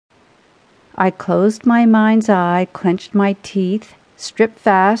I closed my mind's eye, clenched my teeth, stripped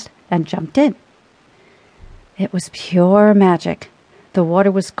fast, and jumped in. It was pure magic. The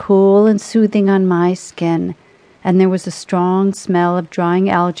water was cool and soothing on my skin, and there was a strong smell of drying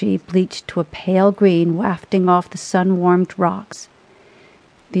algae bleached to a pale green wafting off the sun-warmed rocks.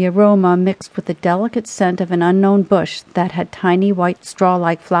 The aroma mixed with the delicate scent of an unknown bush that had tiny white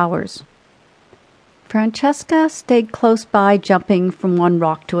straw-like flowers. Francesca stayed close by, jumping from one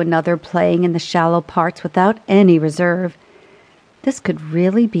rock to another, playing in the shallow parts without any reserve. This could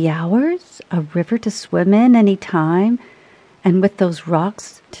really be ours, a river to swim in any time, and with those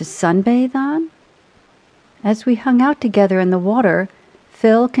rocks to sunbathe on? As we hung out together in the water,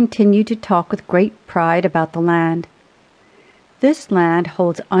 Phil continued to talk with great pride about the land. This land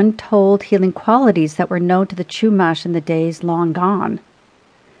holds untold healing qualities that were known to the Chumash in the days long gone.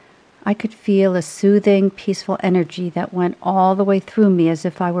 I could feel a soothing, peaceful energy that went all the way through me as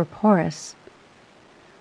if I were porous.